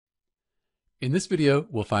In this video,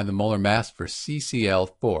 we'll find the molar mass for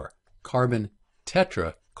CCl4, carbon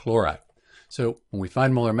tetrachloride. So when we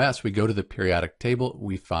find molar mass, we go to the periodic table,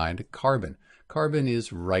 we find carbon. Carbon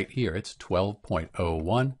is right here. It's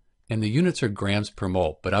 12.01, and the units are grams per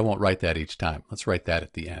mole, but I won't write that each time. Let's write that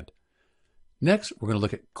at the end. Next, we're going to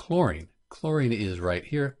look at chlorine. Chlorine is right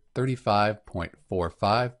here,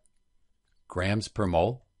 35.45 grams per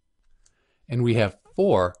mole. And we have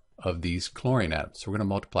 4 of these chlorine atoms. So we're going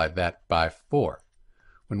to multiply that by 4.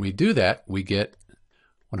 When we do that, we get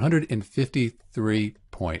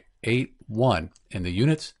 153.81, and the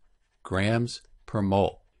units, grams per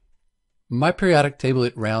mole. My periodic table,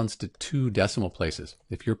 it rounds to 2 decimal places.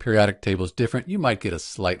 If your periodic table is different, you might get a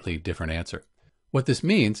slightly different answer. What this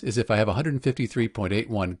means is if I have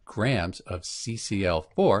 153.81 grams of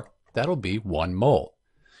CCl4, that'll be 1 mole.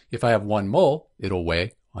 If I have 1 mole, it'll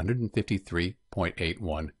weigh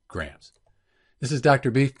 153.81 grams. This is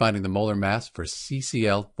Dr. B finding the molar mass for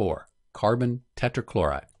CCl4, carbon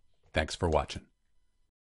tetrachloride. Thanks for watching.